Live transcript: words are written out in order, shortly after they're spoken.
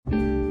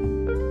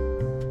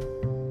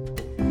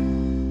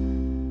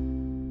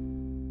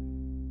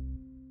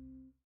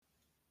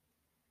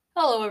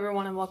Hello,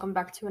 everyone, and welcome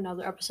back to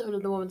another episode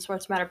of the Women's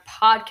Sports Matter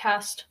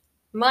podcast.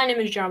 My name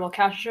is John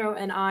Castro,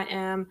 and I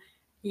am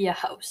your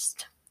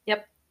host.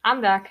 Yep,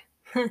 I'm back,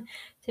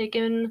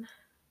 taking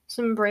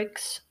some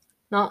breaks.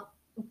 Not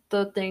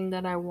the thing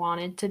that I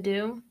wanted to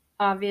do,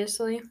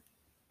 obviously,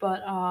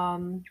 but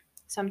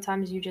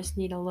sometimes you just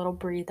need a little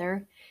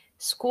breather.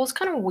 School's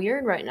kind of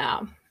weird right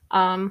now.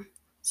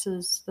 This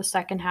is the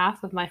second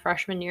half of my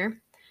freshman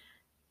year,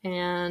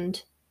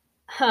 and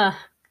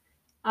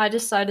I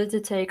decided to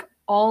take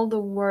all the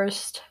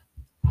worst,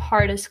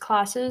 hardest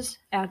classes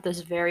at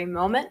this very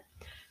moment.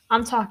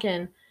 I'm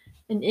talking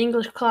an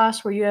English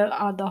class where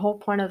the whole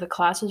point of the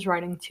class is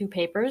writing 2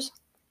 papers.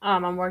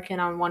 I'm working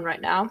on one right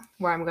now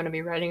where I'm going to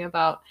be writing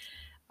about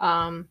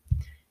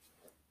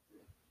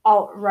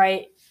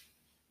alt-right,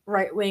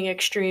 right-wing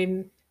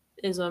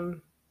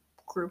extremism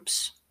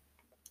groups.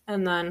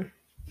 And then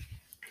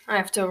I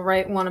have to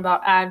write one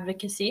about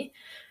advocacy.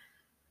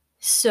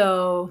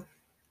 So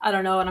I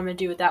don't know what I'm going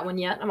to do with that one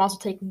yet. I'm also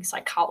taking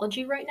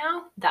psychology right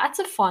now. That's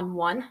a fun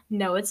one.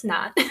 No, it's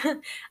not.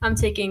 I'm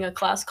taking a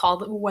class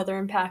called Weather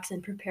Impacts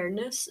and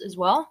Preparedness as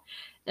well.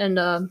 And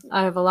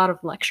I have a lot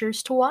of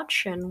lectures to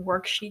watch and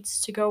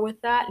worksheets to go with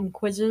that and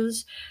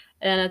quizzes.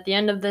 And at the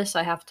end of this,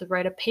 I have to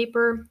write a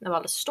paper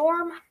about a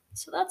storm.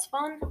 So that's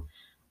fun.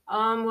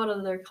 What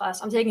other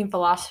class? I'm taking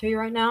philosophy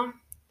right now.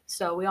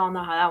 So we all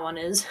know how that one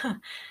is.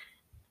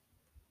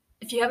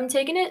 If you haven't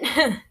taken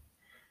it,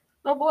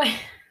 oh boy.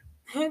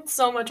 It's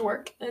so much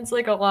work. It's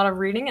like a lot of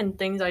reading and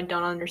things I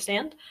don't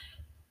understand.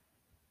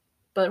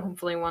 But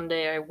hopefully one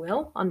day I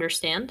will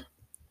understand.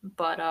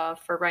 But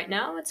for right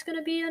now, it's going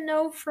to be a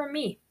no from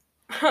me.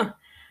 And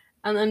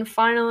then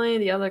finally,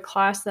 the other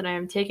class that I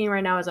am taking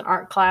right now is an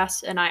art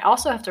class. And I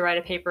also have to write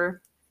a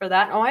paper for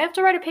that. Oh, I have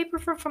to write a paper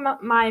for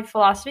my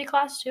philosophy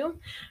class too.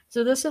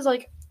 So this is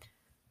like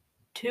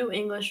 2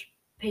 English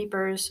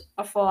papers,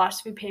 a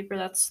philosophy paper,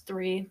 that's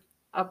 3,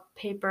 a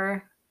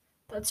paper.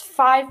 That's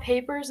 5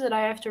 papers that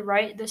I have to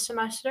write this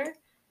semester.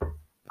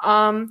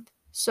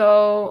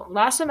 So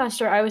last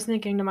semester I was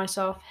thinking to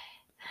myself,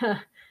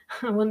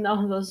 when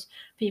all those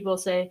people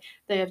say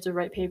they have to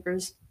write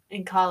papers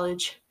in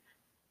college,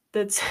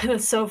 that's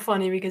so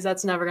funny because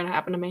that's never going to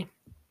happen to me.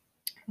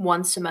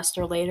 1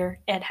 semester later,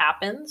 it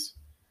happens.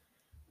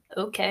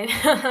 Okay.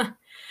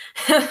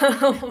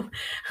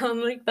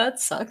 I'm like, that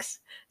sucks.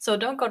 So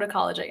don't go to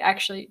college. I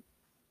actually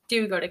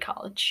do go to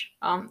college.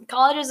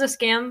 College is a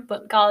scam,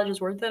 but college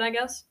is worth it, I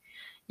guess.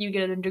 You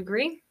get a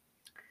degree.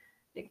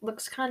 It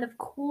looks kind of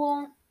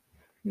cool.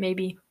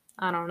 Maybe.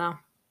 I don't know.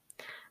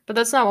 But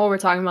that's not what we're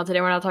talking about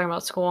today. We're not talking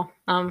about school.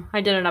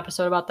 I did an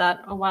episode about that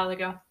a while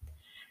ago.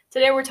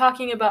 Today we're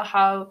talking about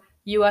how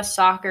U.S.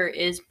 soccer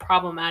is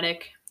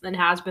problematic and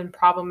has been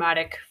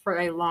problematic for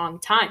a long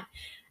time.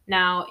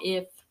 Now,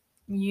 if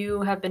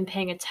you have been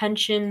paying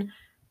attention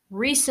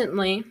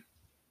recently,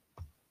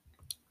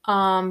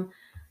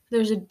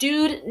 there's a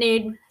dude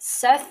named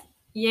Seth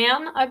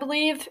Yan, I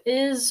believe,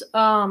 is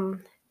what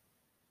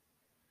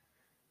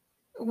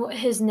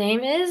his name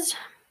is.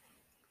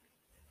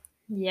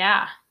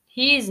 Yeah,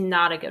 he's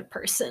not a good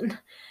person.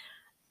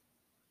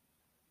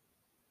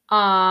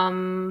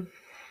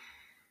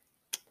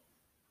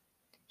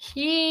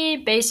 He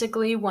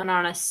basically went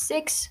on a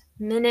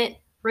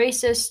 6-minute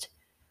racist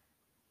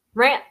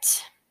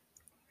rant.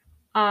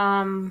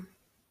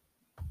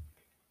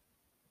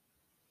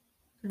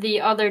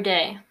 The other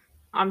day,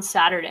 on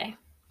Saturday,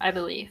 I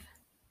believe.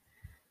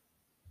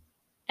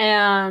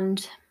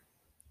 And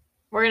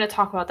we're going to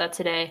talk about that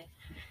today.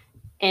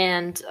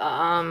 And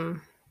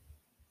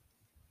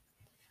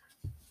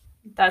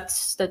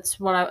that's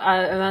what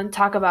I want to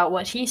talk about,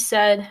 what he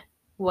said,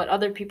 what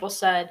other people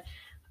said,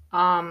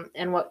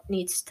 and what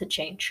needs to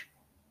change.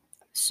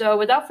 So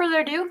without further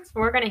ado,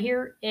 we're going to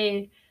hear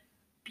a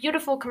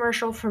beautiful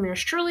commercial from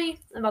yours truly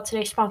about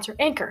today's sponsor,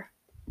 Anchor.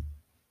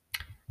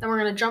 Then we're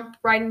going to jump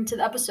right into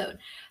the episode.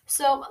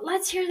 So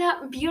let's hear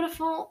that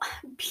beautiful,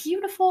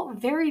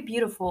 very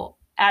beautiful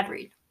ad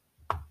read.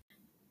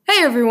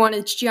 Hey everyone,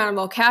 it's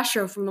Gianna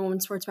Castro from the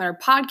Women's Sports Matter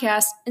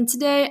podcast, and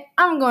today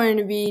I'm going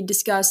to be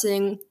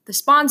discussing the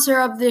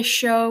sponsor of this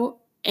show,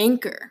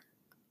 Anchor.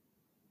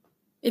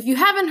 If you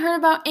haven't heard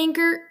about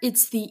Anchor,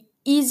 it's the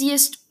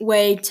easiest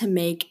way to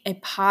make a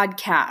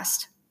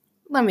podcast.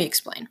 Let me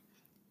explain.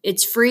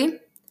 It's free.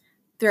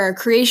 There are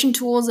creation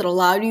tools that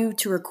allow you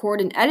to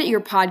record and edit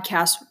your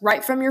podcast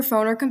right from your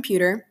phone or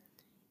computer.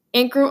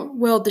 Anchor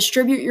will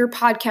distribute your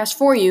podcast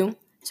for you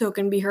so it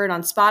can be heard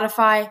on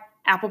Spotify,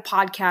 Apple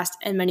Podcasts,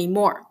 and many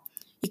more.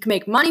 You can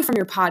make money from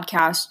your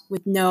podcast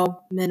with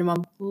no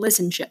minimum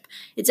listenership.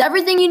 It's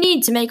everything you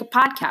need to make a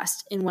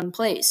podcast in one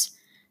place.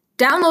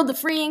 Download the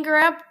free Anchor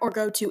app or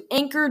go to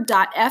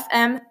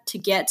anchor.fm to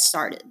get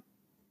started.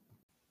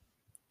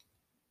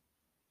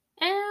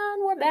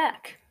 And we're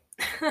back.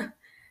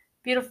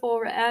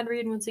 Beautiful ad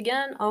read once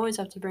again. Always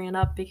have to bring it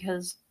up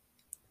because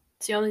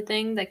it's the only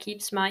thing that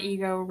keeps my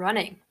ego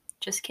running.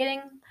 Just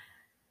kidding.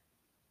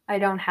 I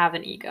don't have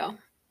an ego.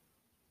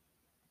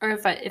 Or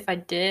if I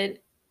did,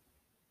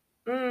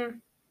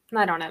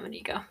 I don't have an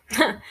ego.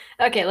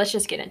 Okay, let's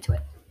just get into it.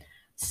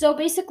 So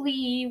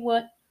basically,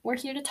 what we're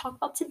here to talk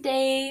about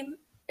today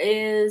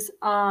is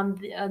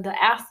the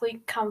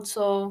Athlete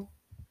Council,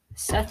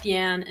 Seth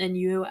Yan, and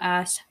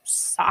U.S.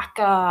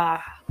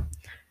 Soccer.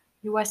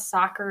 U.S.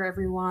 Soccer,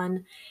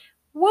 everyone.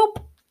 Whoop!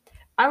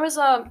 I was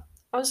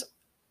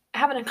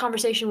having a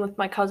conversation with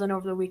my cousin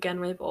over the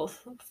weekend. We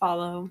both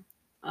follow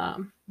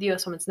the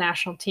U.S. Women's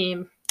National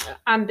Team.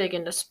 I'm big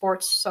into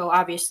sports, so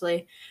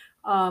obviously,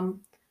 um,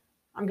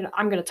 I'm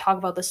gonna talk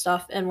about this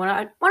stuff. And when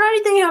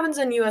anything happens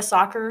in U.S.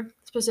 soccer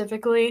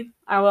specifically,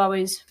 I will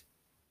always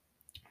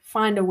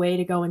find a way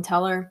to go and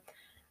tell her.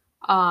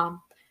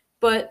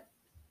 But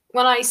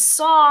when I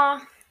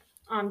saw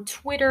on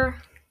Twitter,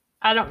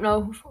 I don't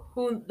know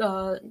who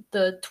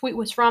the tweet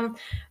was from,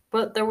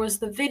 but there was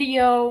the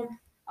video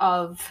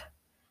of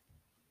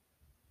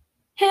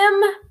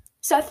him,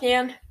 Seth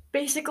Yan,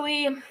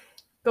 basically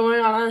going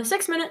on a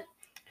 6-minute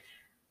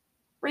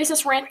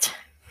racist rant,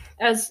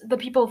 as the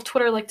people of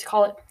Twitter like to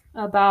call it,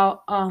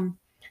 about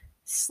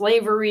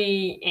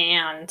slavery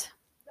and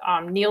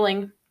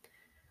kneeling.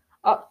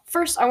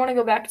 First, I want to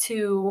go back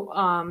to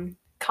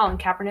Colin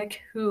Kaepernick,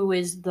 who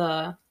is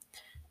the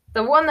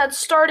one that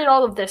started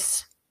all of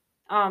this.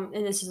 And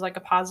this is like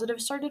a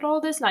positive started all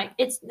of this. And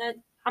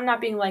I'm not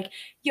being like,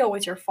 yo,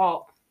 it's your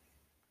fault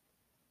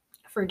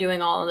for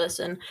doing all of this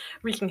and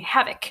wreaking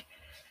havoc.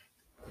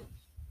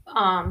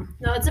 No,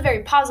 it's a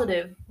very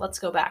positive. Let's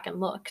go back and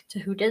look to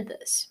who did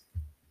this.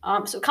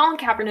 So Colin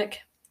Kaepernick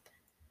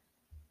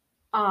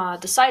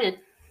decided,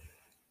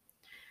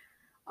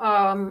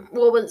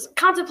 was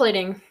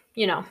contemplating,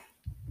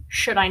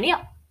 should I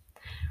kneel?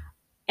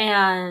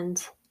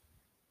 And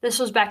this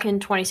was back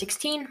in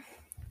 2016.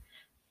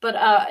 But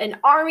an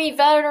Army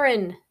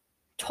veteran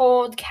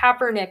told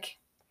Kaepernick,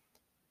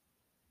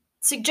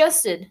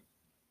 suggested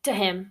to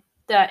him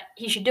that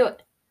he should do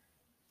it.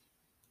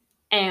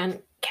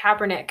 And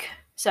Kaepernick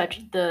said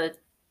the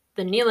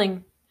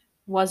kneeling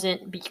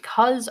wasn't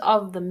because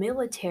of the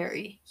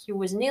military. He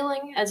was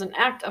kneeling as an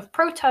act of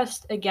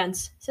protest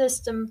against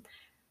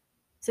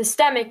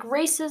systemic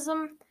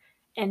racism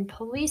and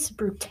police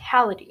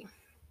brutality.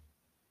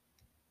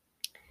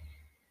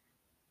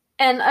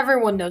 And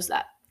everyone knows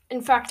that.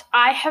 In fact,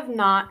 I have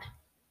not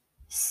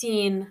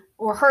seen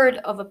or heard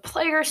of a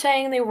player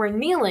saying they were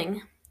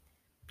kneeling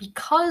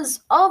because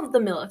of the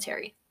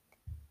military.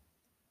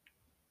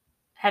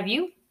 Have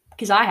you?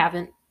 Because I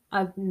haven't. I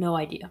have no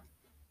idea,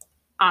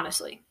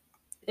 honestly,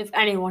 if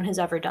anyone has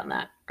ever done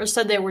that or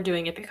said they were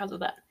doing it because of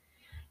that.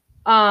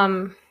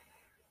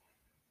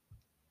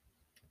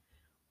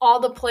 All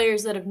the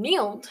players that have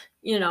kneeled,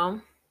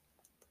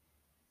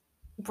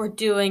 were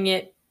doing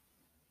it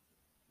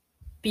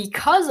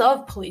because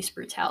of police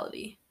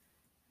brutality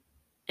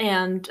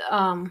and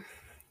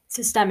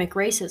systemic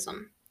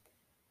racism.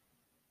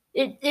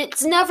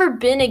 It's never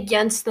been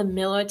against the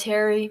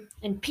military,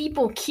 and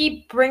people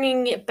keep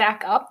bringing it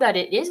back up that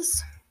it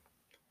is.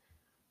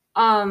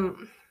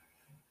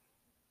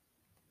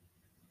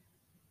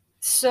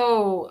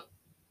 So,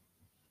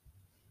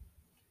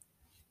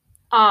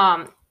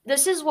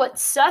 this is what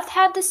Seth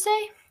had to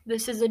say.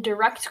 This is a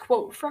direct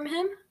quote from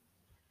him.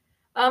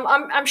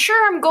 I'm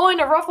sure I'm going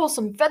to ruffle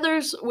some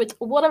feathers with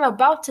what I'm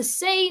about to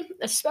say,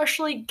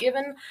 especially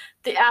given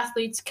the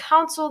Athletes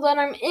Council that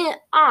I'm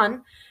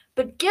on.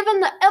 But given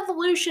the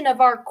evolution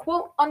of our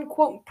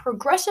quote-unquote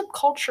progressive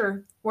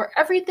culture, where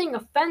everything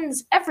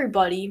offends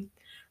everybody,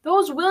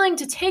 those willing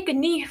to take a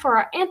knee for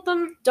our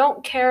anthem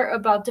don't care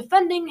about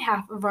defending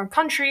half of our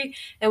country,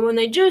 and when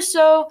they do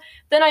so,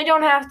 then I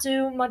don't have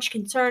too much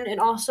concern in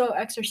also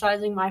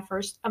exercising my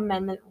First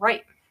Amendment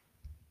right.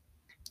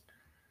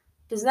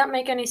 Does that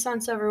make any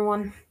sense,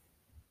 everyone?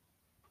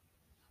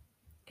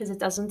 Because it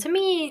doesn't to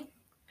me.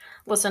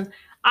 Listen,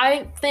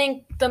 I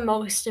think the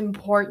most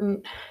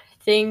important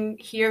thing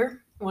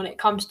here when it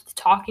comes to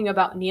talking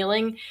about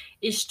kneeling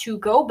is to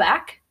go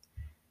back,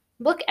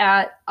 look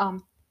at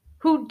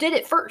who did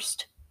it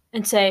first,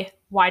 and say,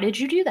 why did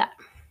you do that?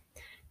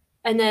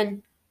 And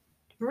then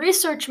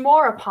research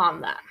more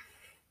upon that.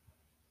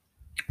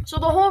 So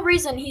the whole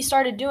reason he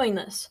started doing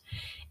this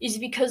is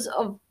because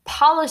of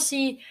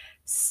policy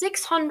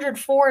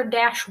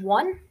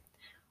 604-1,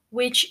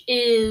 which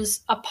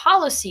is a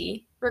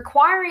policy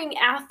requiring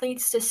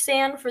athletes to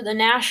stand for the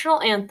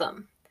national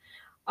anthem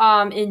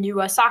in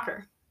U.S.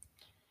 soccer.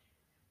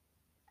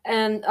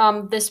 And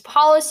this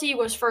policy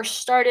was first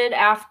started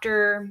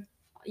after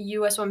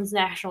U.S. Women's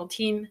National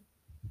Team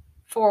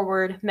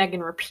forward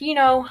Megan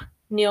Rapinoe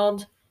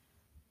kneeled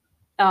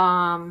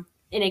in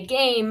a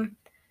game,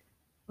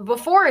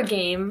 before a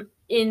game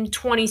in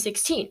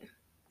 2016.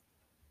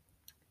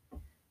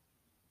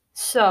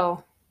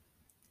 So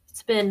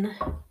it's been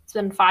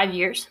 5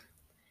 years,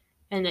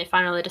 and they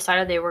finally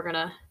decided they were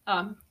gonna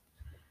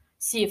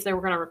see if they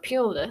were gonna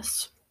repeal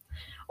this.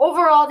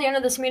 Overall, at the end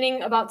of this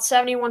meeting, about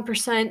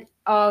 71%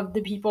 of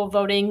the people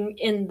voting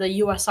in the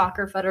U.S.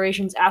 Soccer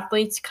Federation's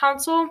Athletes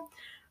Council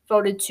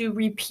voted to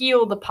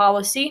repeal the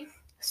policy.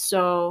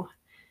 So,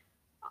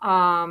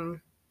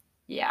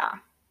 yeah.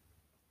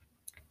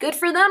 Good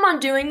for them on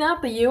doing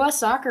that, but U.S.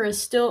 soccer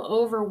is still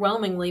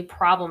overwhelmingly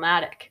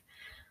problematic.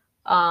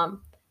 And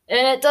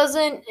it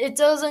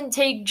doesn't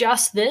take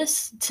just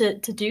this to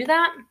do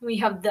that. We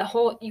have the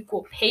whole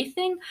equal pay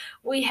thing.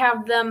 We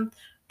have them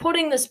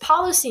putting this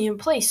policy in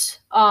place,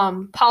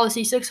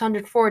 policy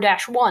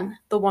 604-1,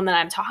 the one that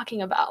I'm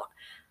talking about.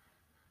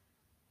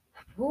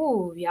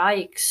 Ooh,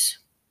 yikes.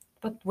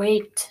 But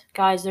wait,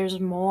 guys, there's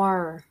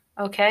more.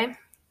 Okay?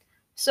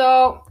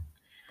 So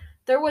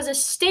there was a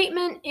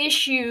statement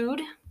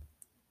issued,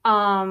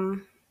 at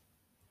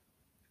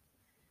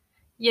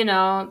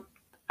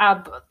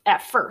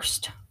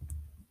first,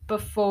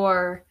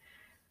 before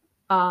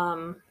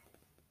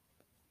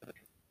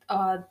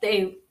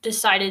they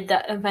decided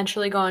that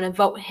eventually going to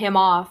vote him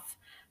off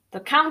the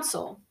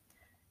council.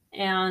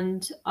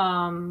 And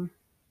I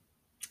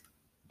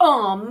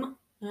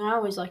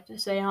always like to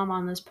say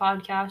on this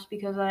podcast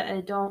because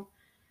I don't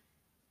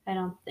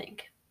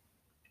think.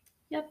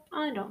 Yep,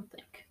 I don't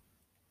think.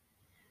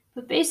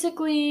 But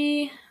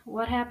basically,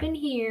 what happened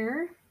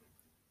here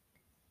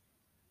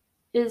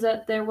is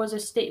that there was a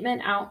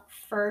statement out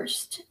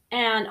first,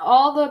 and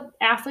all the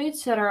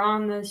athletes that are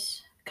on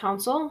this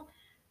council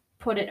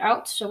put it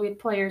out. So we had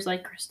players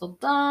like Crystal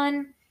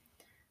Dunn,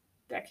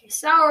 Becky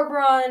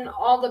Sauerbrunn,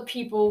 all the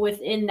people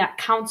within that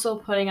council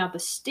putting out the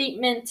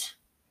statement.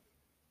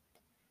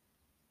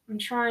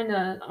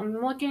 I'm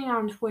looking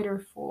on Twitter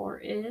for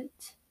it.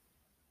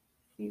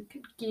 If you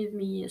could give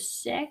me a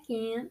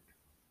second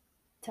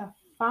to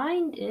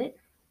find it.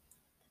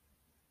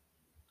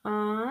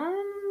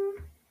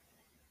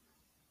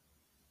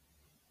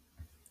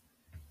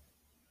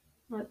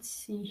 Let's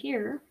see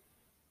here.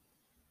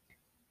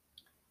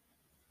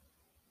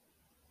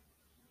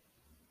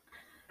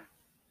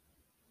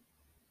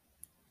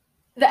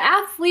 The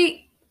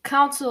Athlete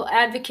Council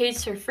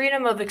advocates for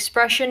freedom of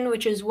expression,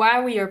 which is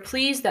why we are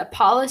pleased that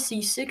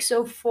Policy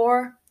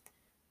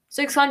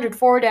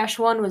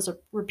 604-1 was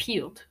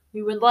repealed.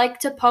 We would like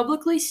to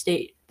publicly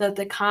state that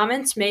the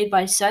comments made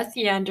by Seth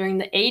Yan during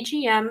the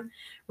AGM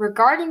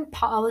regarding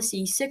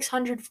Policy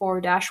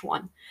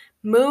 604-1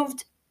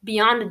 moved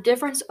beyond a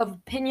difference of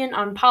opinion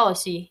on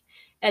policy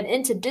and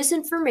into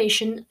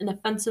disinformation and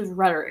offensive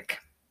rhetoric.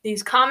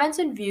 These comments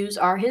and views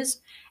are his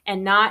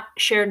and not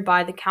shared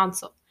by the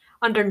council.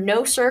 Under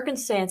no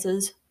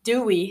circumstances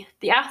do we,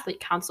 the Athlete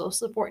Council,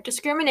 support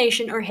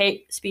discrimination or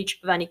hate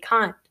speech of any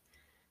kind.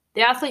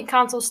 The Athlete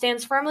Council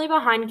stands firmly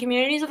behind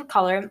communities of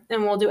color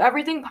and will do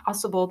everything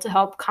possible to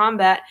help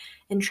combat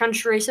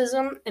entrenched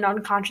racism and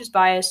unconscious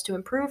bias to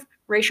improve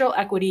racial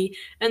equity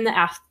in the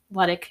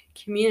athletic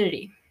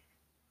community.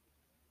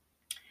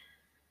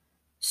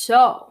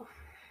 So,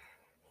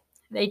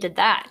 they did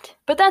that.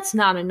 But that's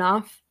not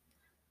enough.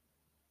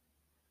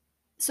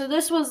 So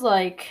this was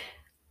like,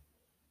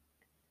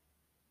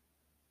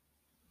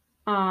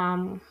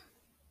 that's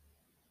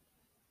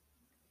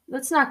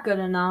not good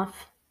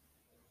enough.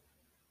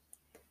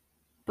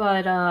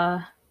 But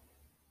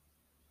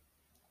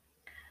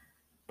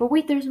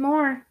wait, there's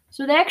more.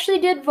 So they actually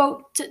did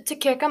vote to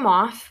kick him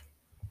off.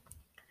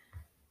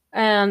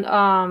 And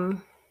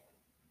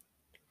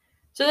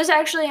so this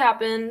actually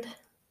happened,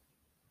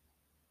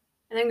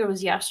 I think it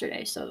was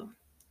yesterday, so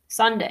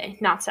Sunday,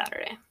 not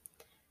Saturday.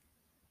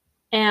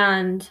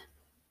 And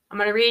I'm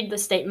going to read the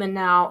statement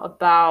now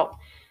about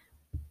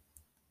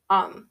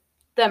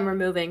them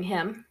removing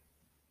him.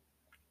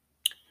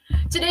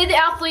 Today, the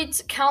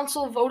Athletes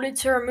Council voted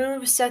to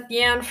remove Seth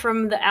Yan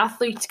from the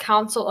Athletes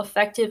Council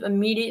effective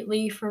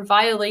immediately for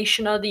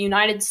violation of the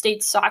United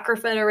States Soccer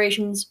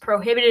Federation's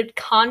prohibited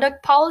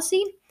conduct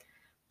policy.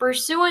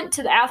 Pursuant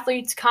to the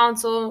Athletes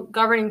Council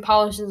governing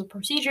policies and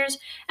procedures,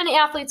 any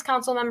Athletes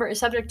Council member is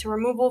subject to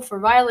removal for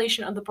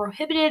violation of the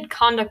prohibited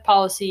conduct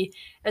policy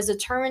as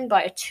determined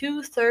by a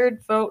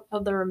 2/3 vote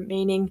of the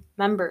remaining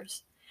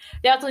members.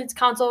 The Athletes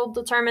Council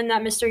determined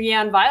that Mr.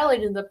 Yan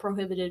violated the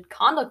prohibited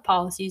conduct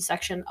policy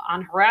section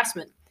on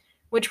harassment,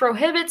 which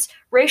prohibits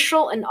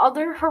racial and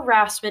other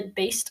harassment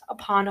based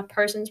upon a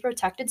person's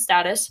protected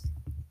status,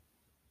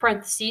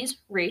 parentheses,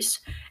 race,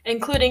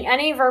 including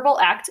any verbal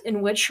act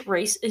in which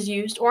race is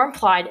used or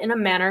implied in a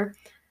manner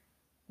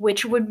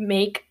which would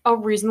make a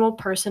reasonable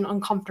person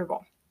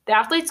uncomfortable. The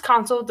Athletes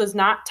Council does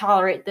not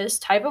tolerate this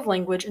type of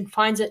language and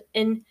finds it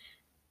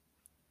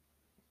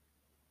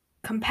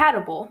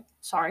incompatible,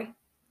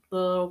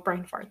 little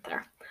brain fart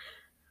there,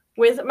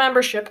 with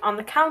membership on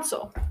the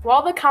council.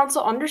 While the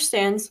council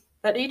understands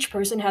that each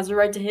person has a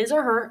right to his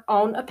or her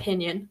own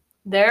opinion,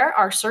 there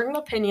are certain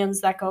opinions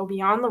that go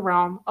beyond the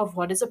realm of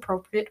what is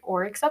appropriate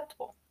or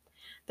acceptable.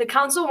 The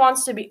council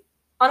wants to be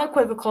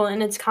unequivocal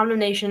in its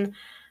condemnation.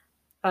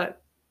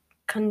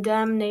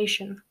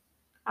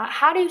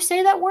 How do you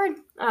say that word?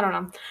 I don't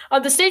know.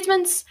 The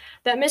statements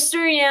that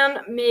Mr.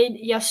 Yan made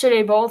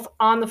yesterday, both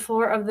on the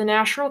floor of the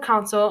National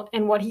Council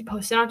and what he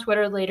posted on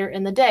Twitter later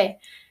in the day,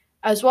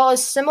 as well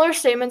as similar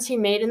statements he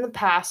made in the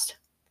past,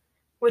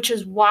 which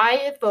is why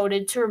it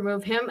voted to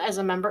remove him as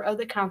a member of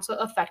the council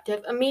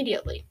effective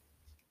immediately.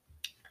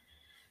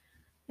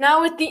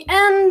 Now, at the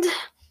end,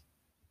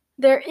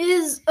 there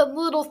is a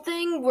little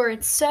thing where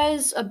it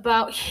says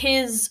about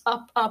his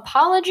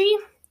apology,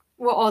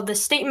 the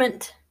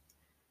statement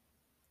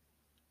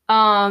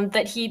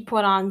that he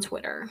put on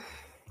Twitter.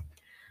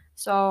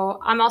 So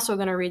I'm also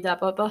going to read that.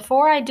 But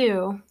before I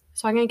do,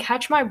 so I'm going to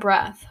catch my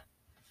breath.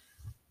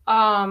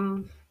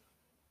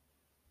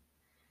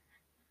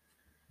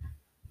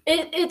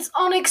 It's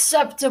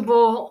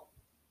unacceptable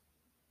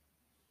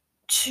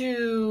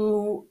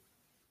to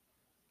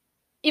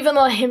even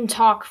let him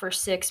talk for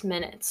 6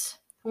 minutes.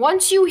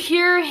 Once you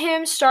hear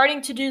him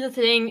starting to do the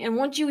thing, and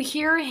once you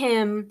hear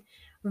him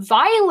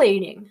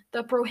violating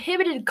the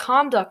prohibited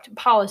conduct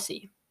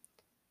policy,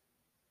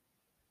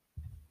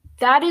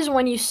 that is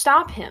when you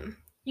stop him.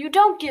 You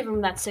don't give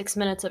him that 6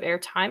 minutes of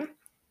airtime.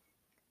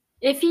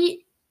 If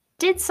he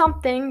did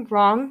something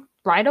wrong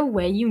right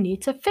away, you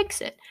need to fix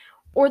it,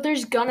 or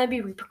there's gonna be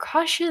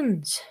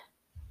repercussions.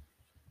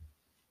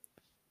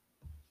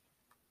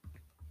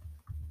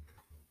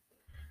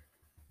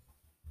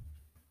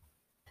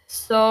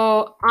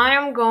 So I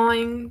am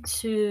going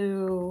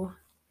to...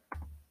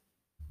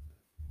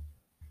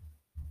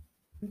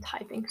 I'm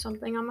typing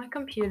something on my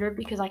computer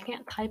because I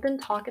can't type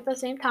and talk at the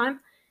same time.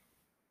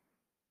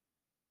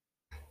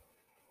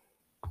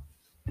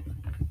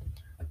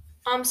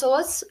 So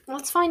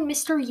let's find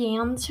Mr.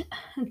 Yan's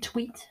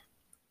tweet.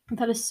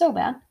 That is so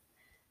bad.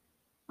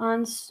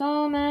 On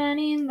so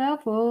many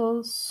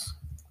levels.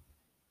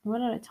 What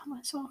did I tell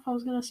myself? I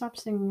was gonna stop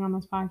singing on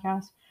this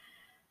podcast.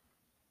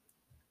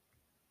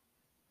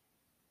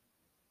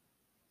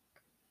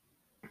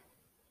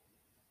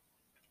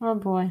 Oh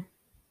boy.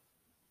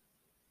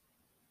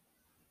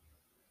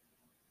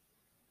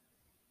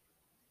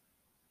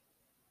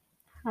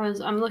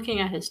 I'm looking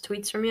at his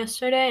tweets from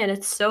yesterday and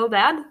it's so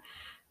bad.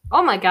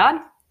 Oh my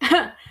god.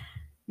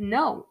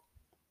 No.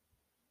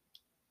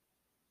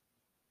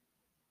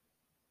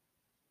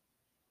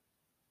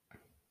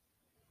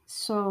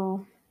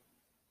 So,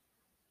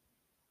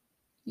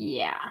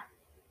 yeah.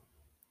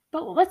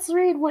 But let's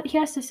read what he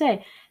has to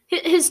say.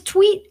 His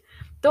tweet,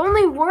 the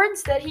only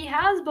words that he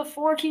has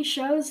before he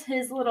shows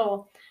his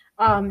little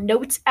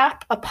Notes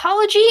app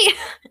apology,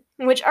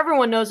 which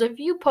everyone knows if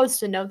you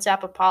post a Notes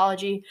app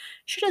apology,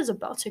 shit is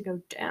about to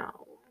go down.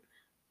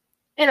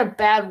 In a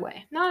bad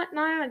way. Not in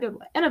a good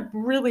way. In a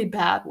really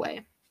bad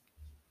way.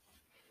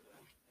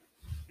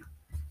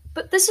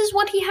 But this is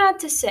what he had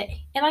to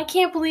say. And I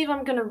can't believe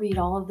I'm going to read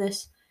all of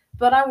this.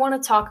 But I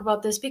want to talk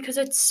about this because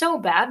it's so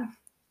bad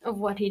of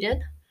what he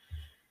did.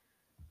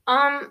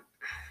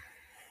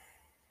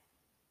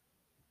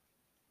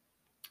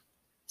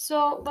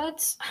 So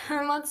let's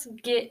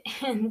get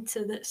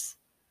into this.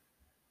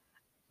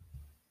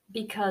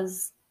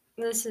 Because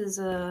this is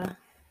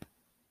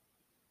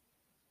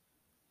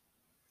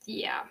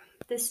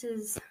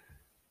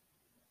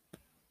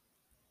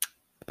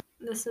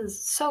this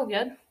is so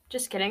good.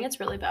 Just kidding, it's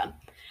really bad.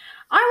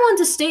 I want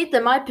to state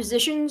that my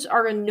positions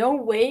are in no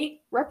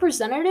way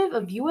representative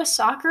of U.S.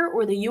 soccer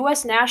or the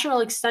U.S.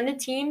 national extended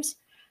teams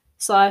 /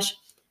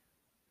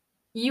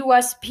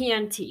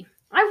 USPNT.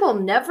 I will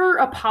never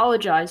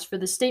apologize for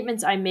the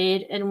statements I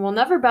made and will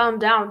never bow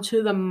down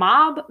to the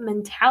mob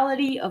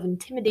mentality of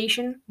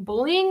intimidation,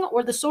 bullying,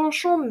 or the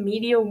social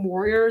media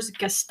warriors'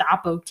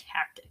 Gestapo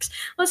tactics.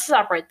 Let's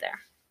stop right there.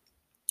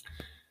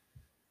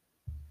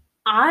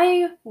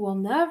 I will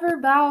never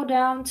bow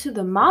down to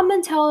the mob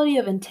mentality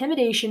of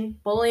intimidation,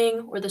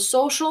 bullying, or the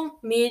social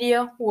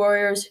media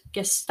warriors'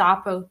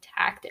 Gestapo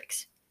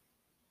tactics.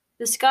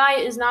 This guy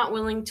is not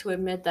willing to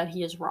admit that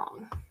he is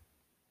wrong.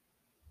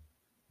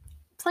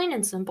 Plain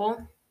and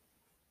simple.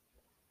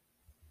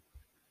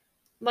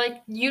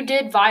 Like, you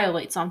did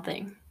violate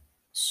something.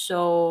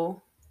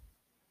 So,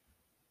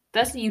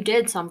 you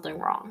did something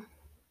wrong.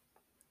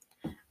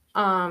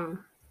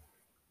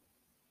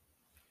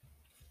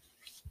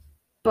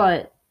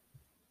 But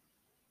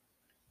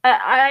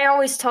I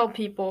always tell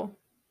people,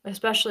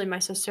 especially my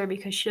sister,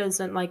 because she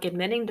doesn't like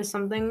admitting to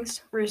some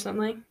things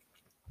recently.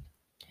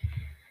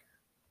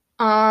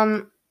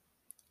 Admitting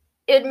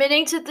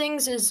to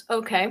things is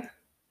okay.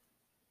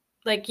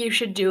 Like, you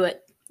should do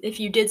it. If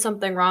you did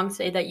something wrong,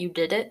 say that you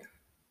did it,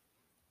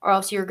 or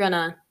else you're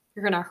gonna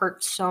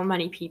hurt so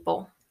many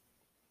people.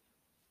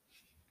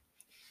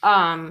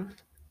 And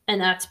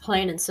that's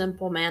plain and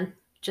simple, man.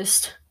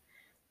 Just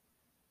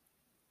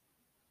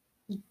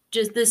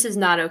this is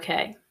not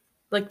okay.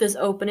 Like, this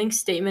opening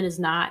statement is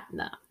not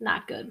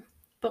good.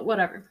 But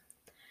whatever.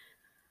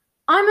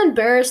 I'm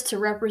embarrassed to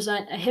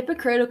represent a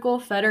hypocritical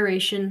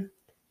federation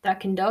that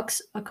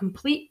conducts a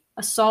complete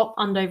assault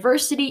on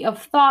diversity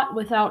of thought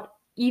without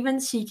even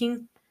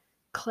seeking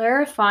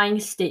clarifying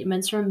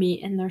statements from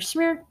me in their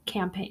smear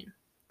campaign.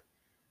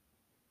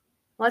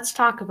 Let's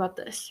talk about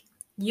this.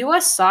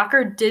 U.S.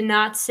 Soccer did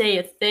not say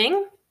a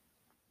thing.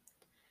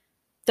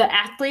 The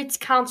Athletes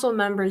Council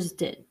members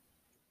did.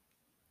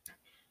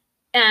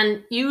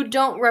 And you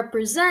don't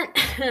represent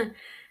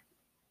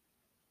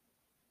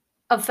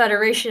a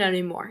federation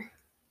anymore.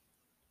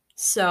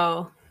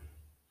 So,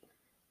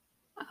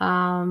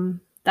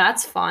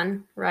 that's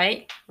fun,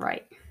 right?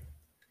 Right.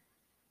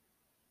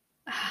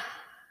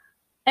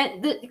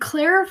 And the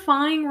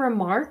clarifying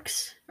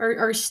remarks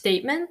or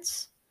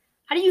statements,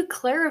 how do you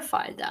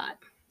clarify that?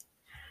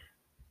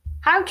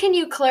 How can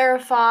you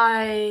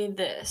clarify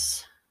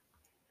this?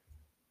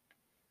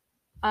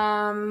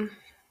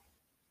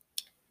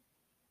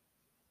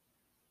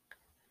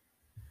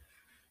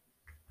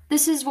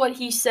 This is what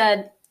he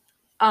said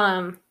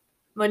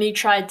when he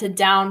tried to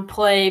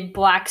downplay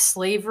black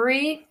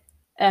slavery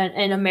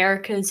and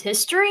America's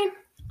history.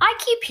 I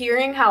keep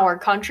hearing how our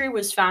country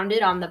was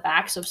founded on the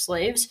backs of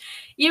slaves,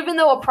 even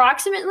though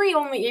approximately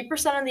only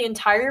 8% of the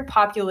entire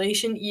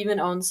population even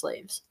owned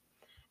slaves.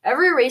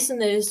 Every race in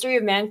the history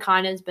of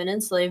mankind has been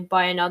enslaved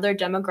by another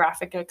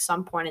demographic at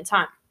some point in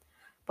time.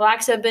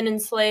 Blacks have been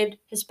enslaved,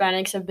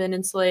 Hispanics have been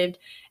enslaved,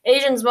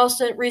 Asians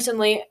most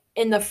recently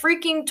in the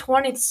freaking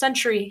 20th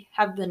century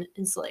have been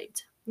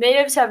enslaved.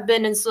 Natives have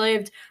been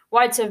enslaved,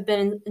 whites have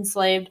been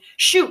enslaved.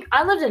 Shoot,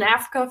 I lived in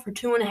Africa for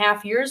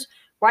 2.5 years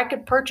where I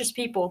could purchase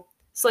people,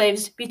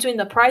 slaves, between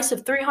the price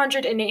of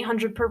 $300 and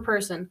 $800 per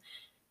person,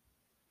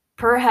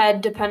 per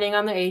head, depending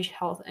on their age,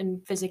 health, and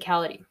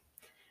physicality.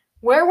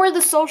 Where were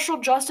the social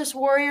justice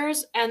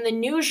warriors and the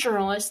news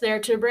journalists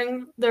there to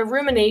bring their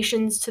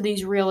ruminations to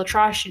these real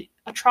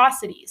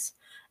atrocities?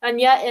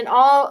 And yet, in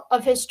all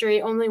of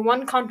history, only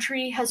one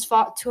country has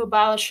fought to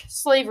abolish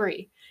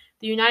slavery,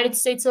 the United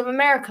States of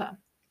America,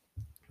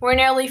 where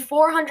nearly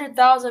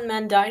 400,000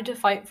 men died to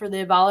fight for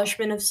the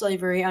abolishment of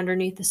slavery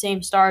underneath the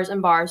same stars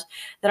and bars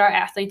that our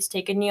athletes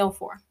take a kneel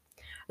for.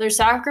 Their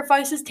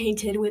sacrifice is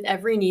tainted with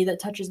every knee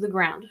that touches the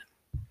ground.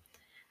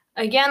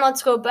 Again,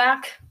 let's go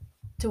back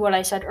to what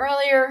I said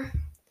earlier.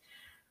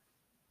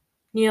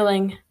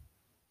 Kneeling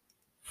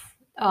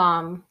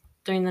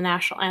during the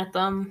national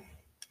anthem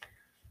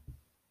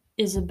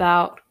is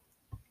about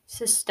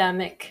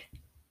systemic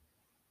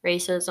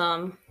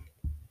racism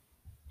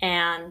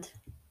and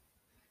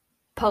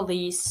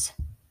police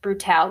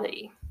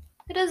brutality.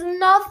 It has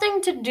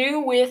nothing to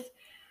do with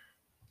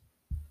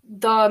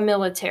the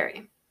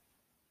military.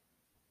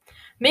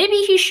 Maybe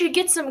he should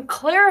get some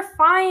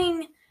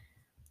clarifying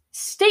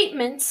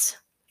statements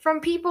from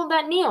people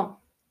that kneel.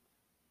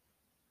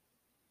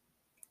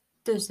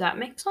 Does that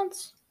make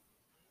sense?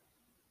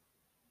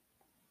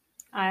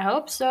 I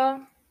hope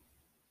so.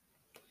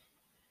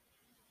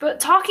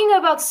 But talking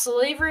about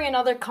slavery in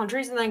other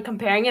countries and then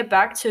comparing it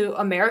back to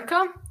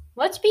America,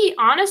 let's be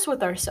honest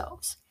with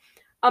ourselves.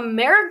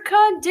 America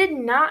did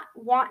not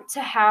want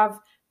to have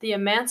the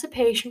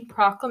Emancipation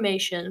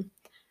Proclamation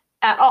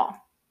at all.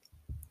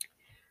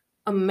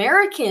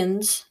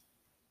 Americans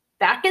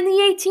back in the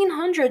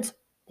 1800s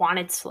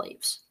wanted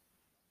slaves.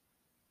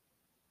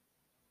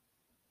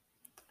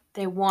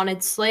 They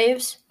wanted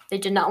slaves. They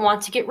did not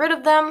want to get rid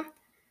of them.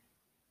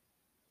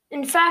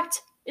 In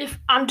fact, if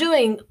I'm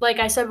doing, like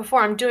I said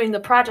before, I'm doing the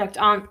project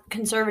on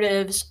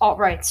conservatives,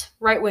 alt-rights,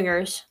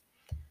 right-wingers.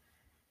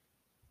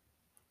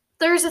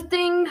 There's a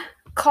thing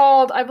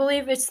called, I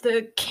believe it's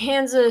the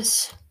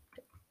Kansas,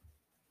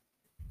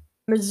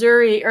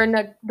 Missouri, or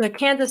the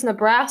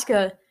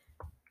Kansas-Nebraska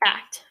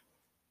Act.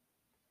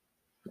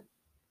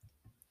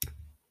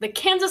 The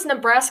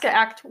Kansas-Nebraska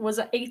Act was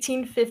an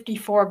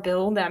 1854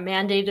 bill that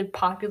mandated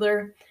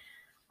popular,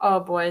 oh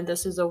boy,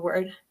 this is a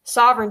word,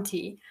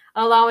 sovereignty,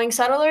 allowing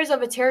settlers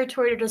of a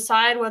territory to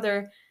decide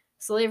whether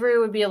slavery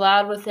would be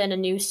allowed within a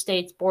new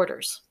state's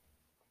borders.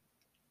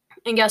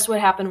 And guess what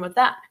happened with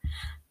that?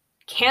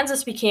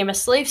 Kansas became a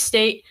slave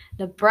state,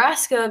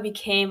 Nebraska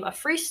became a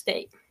free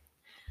state.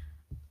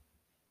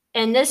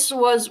 And this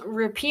was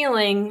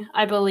repealing,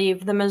 I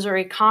believe, the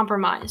Missouri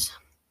Compromise.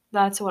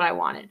 That's what I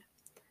wanted.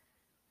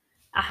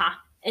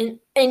 In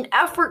an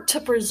effort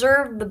to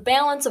preserve the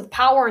balance of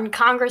power in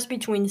Congress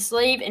between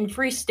slave and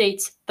free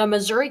states, the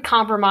Missouri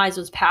Compromise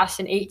was passed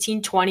in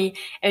 1820,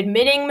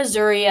 admitting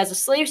Missouri as a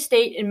slave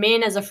state and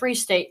Maine as a free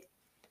state.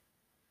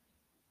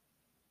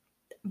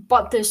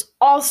 But this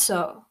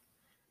also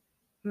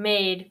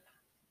made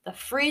the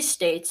free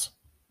states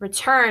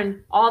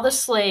return all the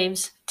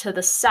slaves to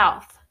the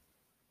South.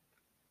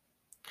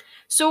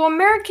 So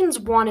Americans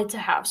wanted to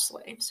have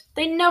slaves.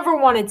 They never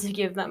wanted to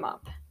give them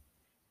up.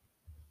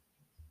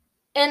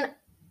 And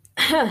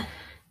I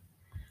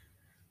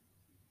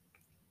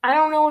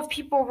don't know if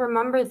people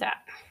remember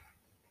that.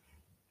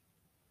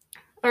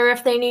 Or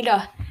if they need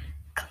a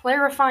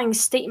clarifying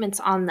statements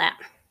on that.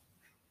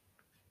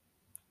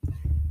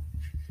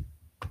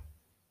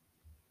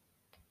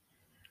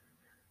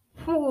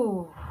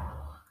 Whew.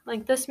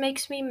 Like, this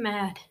makes me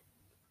mad.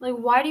 Like,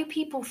 why do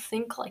people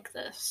think like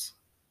this?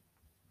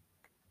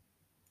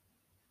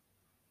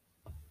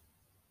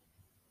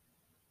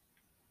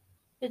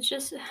 It's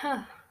just,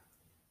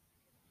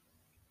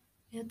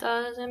 it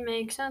doesn't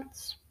make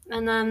sense.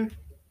 And then,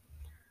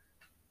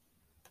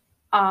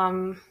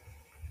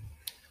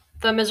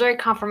 the Missouri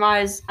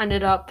Compromise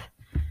ended up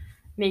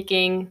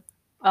making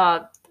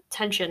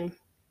tension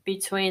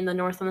between the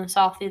North and the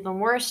South even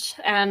worse,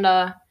 and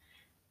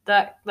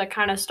that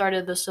kind of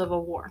started the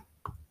Civil War.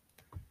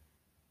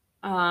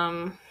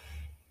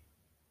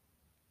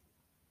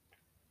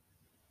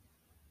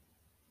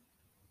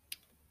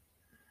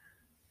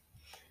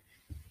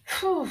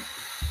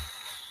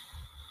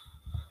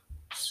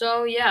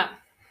 So yeah,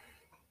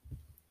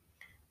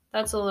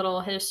 that's a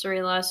little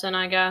history lesson,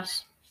 I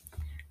guess.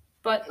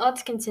 But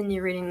let's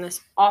continue reading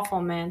this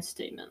awful man's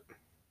statement.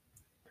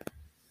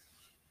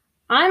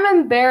 I'm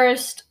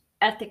embarrassed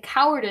at the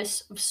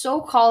cowardice of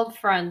so-called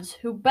friends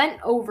who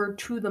bent over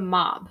to the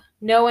mob,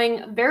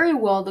 knowing very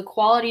well the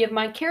quality of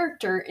my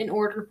character in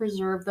order to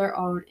preserve their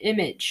own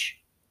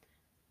image.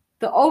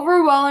 The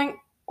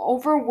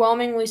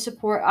overwhelmingly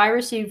support I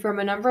received from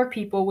a number of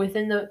people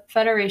within the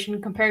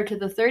Federation compared to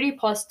the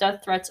 30-plus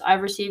death threats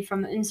I've received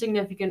from the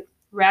insignificant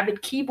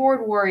rabid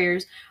keyboard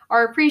warriors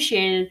are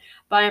appreciated,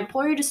 but I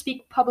implore you to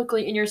speak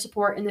publicly in your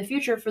support in the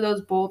future for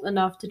those bold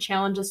enough to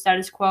challenge the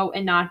status quo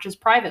and not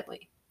just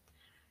privately.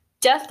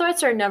 Death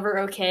threats are never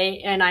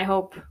okay, and I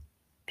hope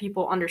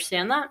people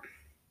understand that.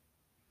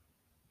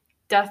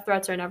 Death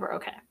threats are never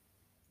okay.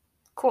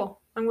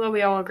 Cool. I'm glad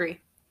we all agree.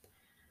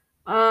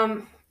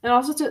 And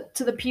also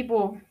to the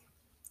people,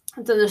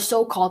 to the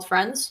so-called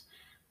friends,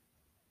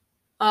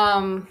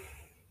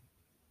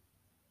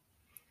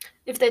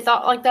 if they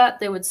thought like that,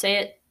 they would say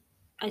it,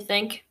 I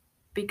think,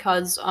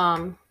 because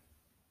I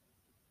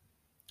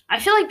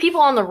feel like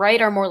people on the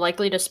right are more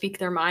likely to speak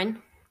their mind.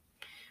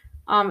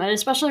 And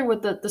especially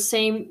with the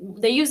same,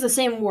 they use the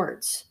same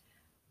words.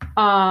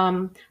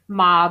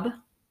 Mob,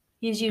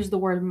 he's used the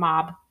word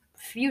mob a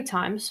few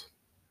times.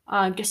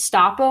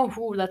 Gestapo,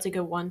 ooh, that's a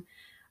good one.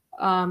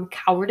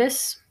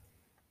 Cowardice.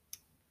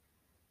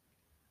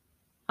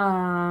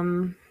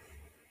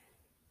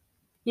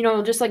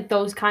 Just like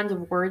those kinds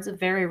of words are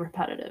very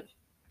repetitive.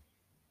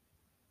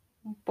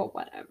 But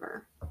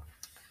whatever.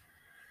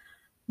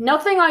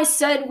 Nothing I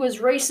said was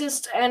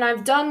racist, and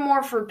I've done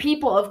more for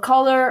people of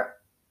color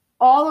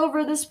all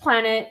over this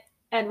planet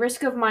at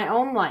risk of my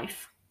own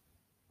life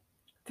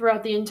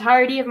throughout the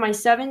entirety of my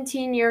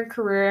 17-year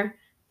career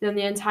than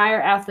the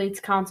entire Athletes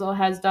Council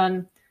has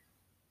done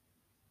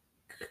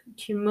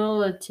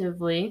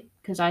cumulatively,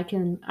 because I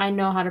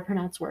know how to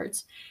pronounce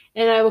words,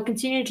 and I will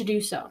continue to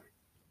do so.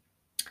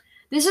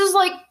 This is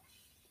like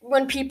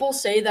when people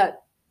say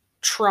that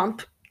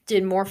Trump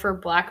did more for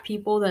black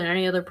people than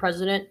any other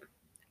president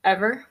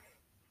ever.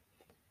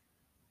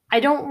 I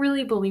don't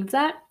really believe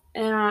that,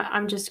 and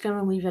I'm just going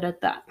to leave it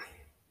at that.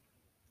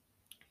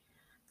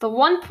 The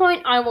one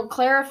point I will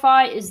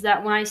clarify is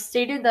that when I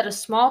stated that a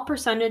small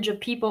percentage of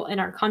people in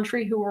our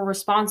country who were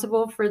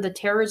responsible for the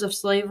terrors of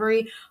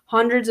slavery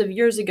hundreds of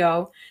years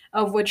ago,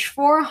 of which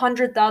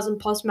 400,000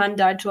 plus men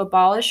died to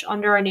abolish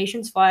under our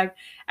nation's flag,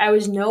 I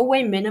was no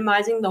way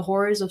minimizing the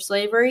horrors of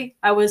slavery.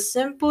 I was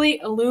simply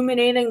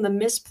illuminating the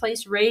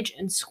misplaced rage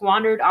and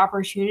squandered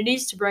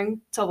opportunities to bring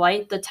to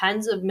light the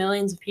tens of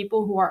millions of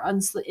people who are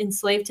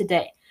enslaved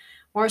today,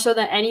 more so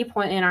than any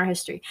point in our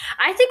history.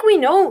 I think we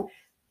know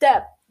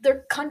that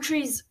their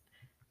countries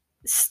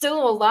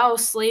still allow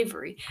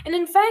slavery. And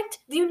in fact,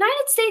 the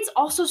United States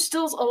also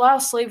still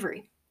allows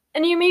slavery.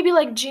 And you may be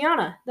like,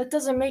 Gianna, that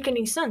doesn't make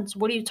any sense.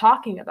 What are you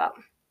talking about?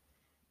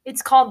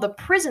 It's called the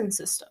prison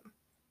system.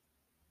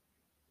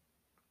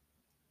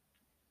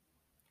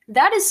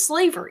 That is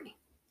slavery.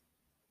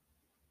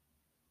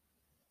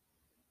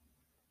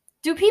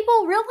 Do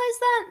people realize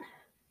that?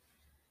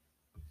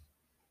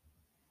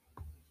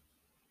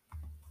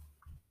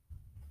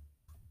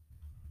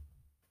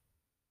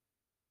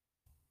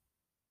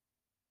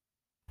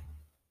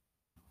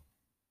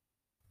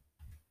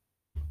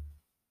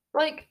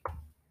 Like,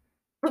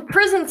 the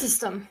prison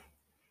system.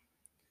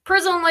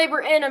 Prison labor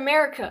in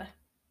America.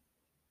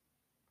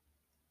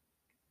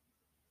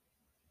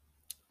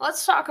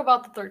 Let's talk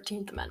about the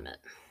 13th Amendment.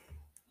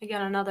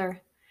 Again,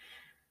 another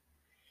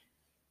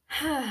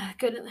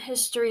good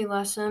history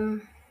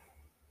lesson.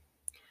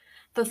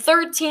 The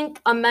 13th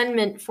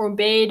Amendment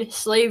forbade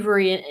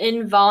slavery and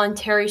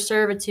involuntary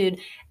servitude,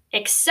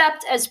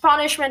 except as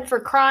punishment for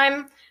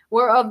crime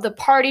whereof the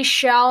party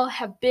shall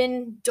have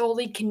been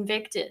duly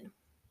convicted.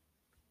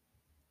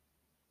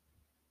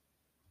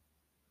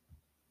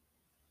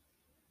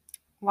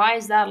 Why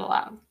is that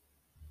allowed?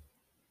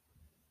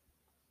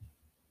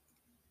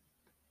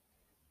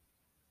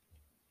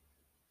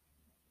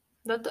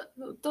 That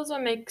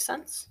doesn't make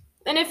sense.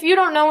 And if you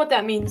don't know what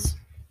that means,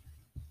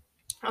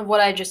 of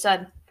what I just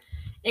said,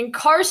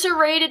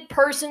 incarcerated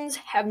persons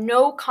have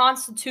no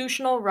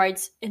constitutional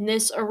rights in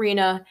this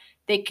arena.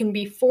 They can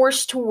be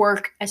forced to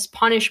work as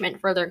punishment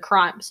for their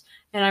crimes.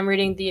 And I'm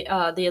reading the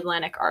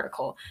Atlantic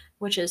article,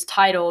 which is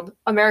titled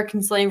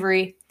 "American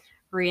Slavery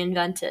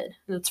Reinvented."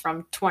 It's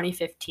from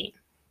 2015.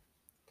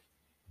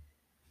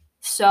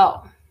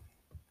 So,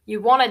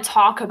 you want to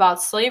talk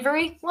about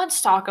slavery?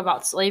 Let's talk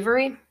about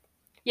slavery.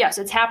 Yes,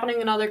 it's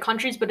happening in other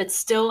countries, but it's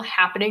still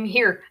happening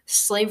here.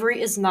 Slavery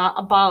is not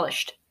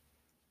abolished.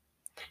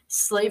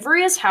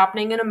 Slavery is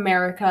happening in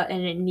America,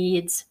 and it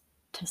needs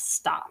to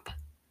stop.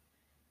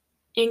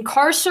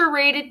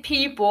 Incarcerated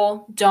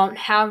people don't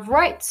have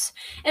rights.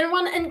 And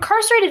when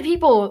incarcerated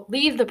people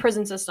leave the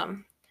prison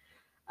system,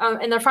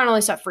 and they're finally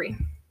set free,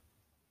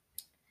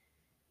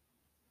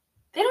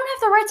 they don't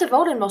have the right to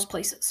vote in most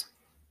places.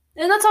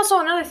 And that's also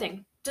another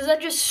thing. Does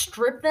that just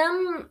strip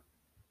them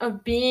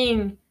of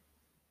being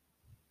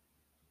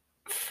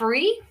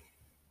free?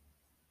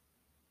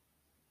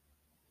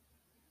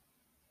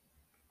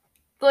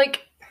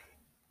 Like,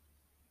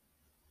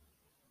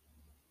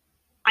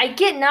 I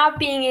get not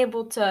being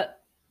able to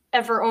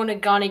ever own a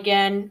gun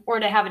again or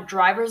to have a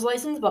driver's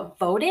license, but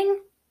voting?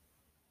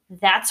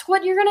 That's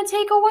what you're going to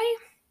take away?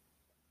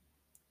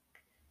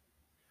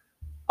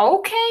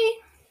 Okay.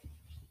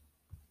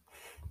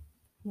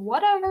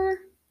 Whatever.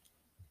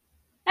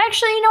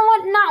 Actually, you know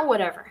what? Not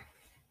whatever.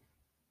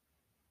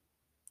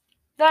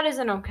 That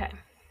isn't okay.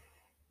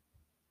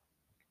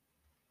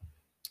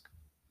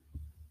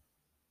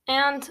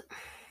 And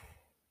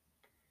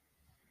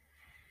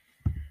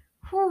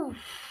whew,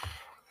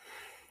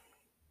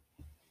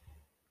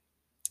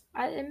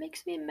 it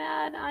makes me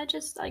mad. I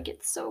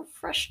get so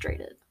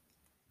frustrated.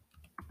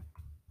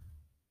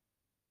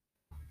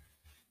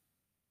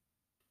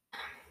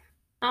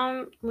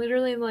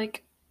 Literally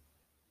like,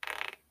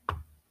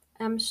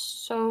 I'm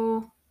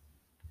so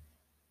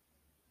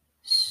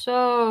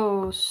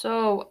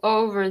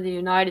over the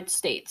United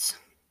States.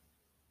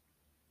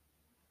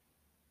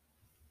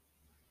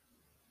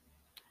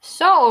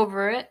 So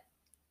over it.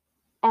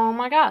 Oh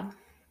my god.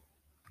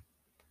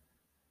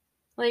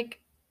 Like,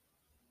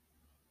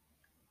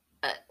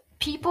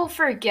 people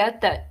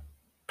forget that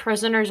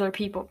prisoners are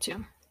people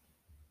too.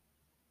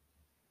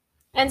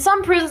 And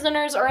some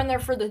prisoners are in there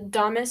for the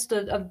dumbest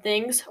of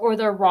things, or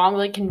they're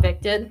wrongly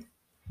convicted.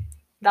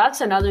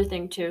 That's another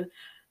thing too.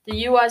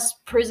 The US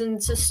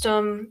prison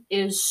system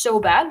is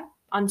so bad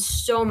on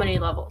so many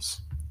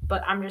levels.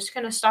 But I'm just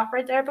going to stop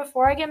right there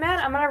before I get mad.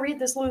 I'm going to read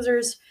this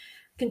loser's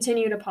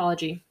continued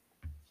apology.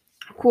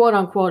 Quote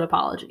unquote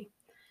apology.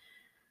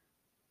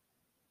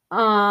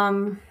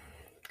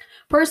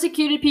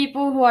 Persecuted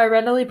people who I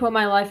readily put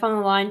my life on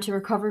the line to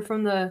recover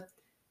from the...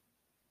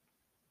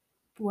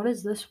 What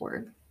is this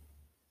word?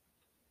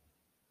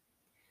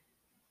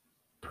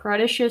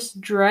 Predicious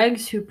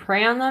dregs who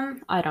prey on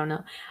them? I don't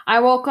know. I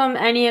welcome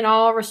any and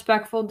all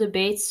respectful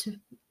debates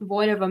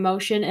void of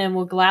emotion and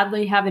will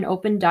gladly have an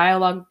open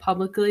dialogue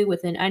publicly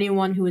with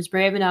anyone who is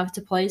brave enough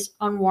to place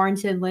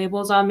unwarranted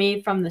labels on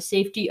me from the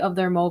safety of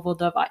their mobile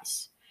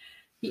device.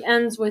 He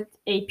ends with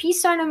a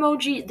peace sign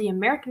emoji, the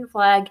American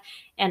flag,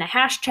 and a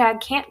hashtag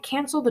can't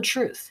cancel the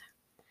truth.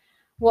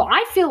 Well,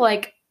 I feel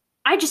like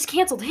I just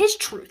canceled his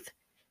truth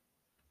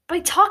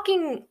by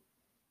talking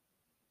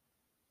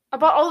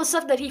about all the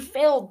stuff that he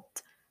failed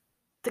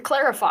to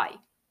clarify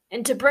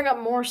and to bring up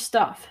more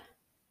stuff.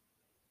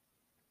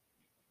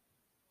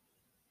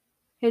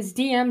 His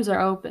DMs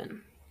are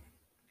open.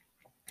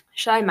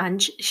 Should I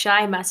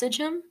message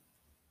him?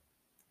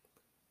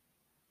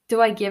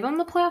 Do I give him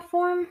the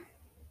platform?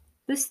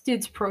 This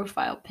dude's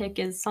profile pic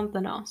is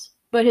something else.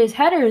 But his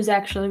header is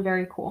actually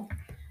very cool.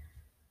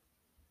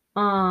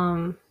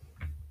 First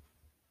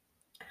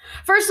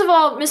of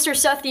all, Mr.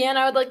 Sethian,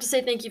 I would like to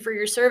say thank you for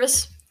your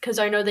service, because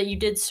I know that you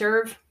did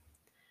serve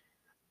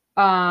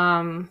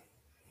in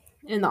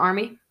the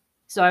Army.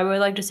 So I would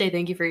like to say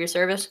thank you for your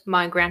service.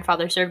 My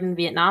grandfather served in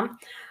Vietnam,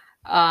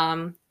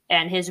 and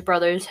his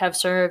brothers have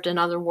served in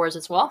other wars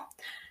as well.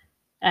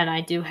 And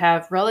I do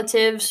have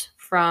relatives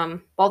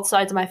from both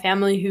sides of my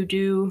family who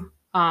do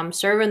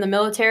serve in the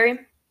military,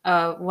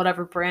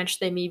 whatever branch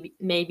they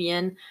may be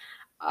in.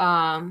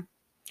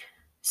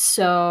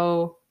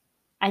 So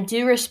I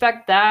do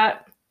respect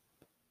that.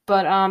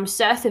 But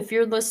Seth, if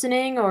you're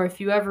listening or if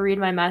you ever read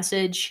my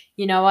message,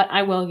 you know what?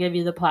 I will give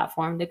you the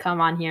platform to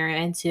come on here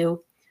and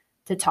to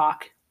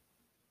talk.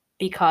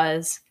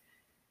 Because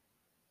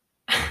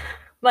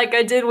like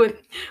I did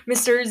with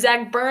Mr.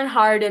 Zach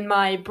Bernhard in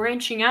my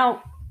branching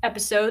out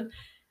episode,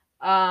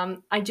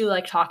 I do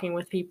like talking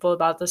with people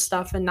about this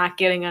stuff and not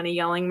getting on a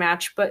yelling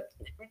match. But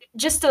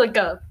just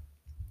to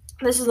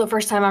this is the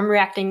first time I'm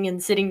reacting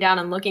and sitting down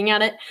and looking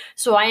at it.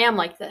 So I am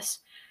like this.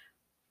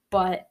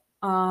 But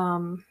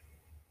I'm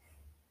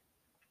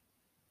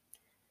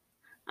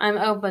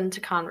open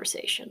to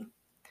conversation.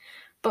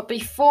 But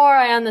before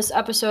I end this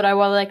episode, I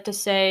would like to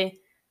say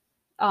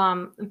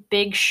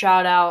big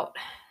shout out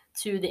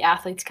to the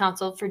Athletes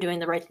Council for doing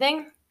the right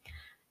thing.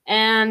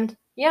 And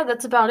yeah,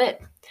 that's about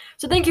it.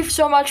 So thank you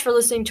so much for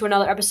listening to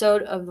another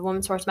episode of the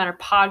Women's Sports Matter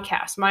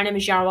podcast. My name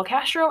is Gianna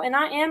Castro, and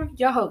I am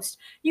your host.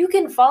 You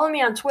can follow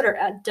me on Twitter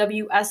at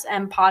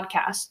WSM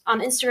Podcast,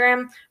 on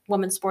Instagram,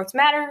 Women's Sports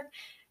Matter,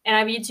 and I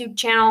have a YouTube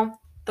channel,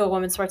 the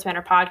Women's Sports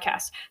Matter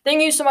Podcast.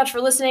 Thank you so much for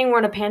listening. We're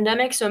in a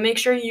pandemic, so make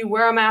sure you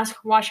wear a mask,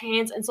 wash your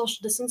hands, and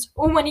social distance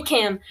when you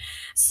can.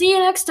 See you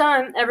next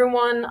time,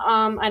 everyone.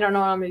 I don't know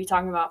what I'm going to be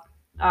talking about.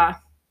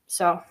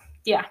 So,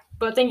 yeah.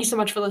 But thank you so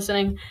much for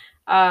listening.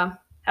 Have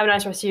a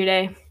nice rest of your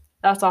day.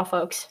 That's all,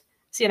 folks.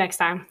 See you next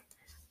time.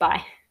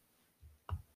 Bye.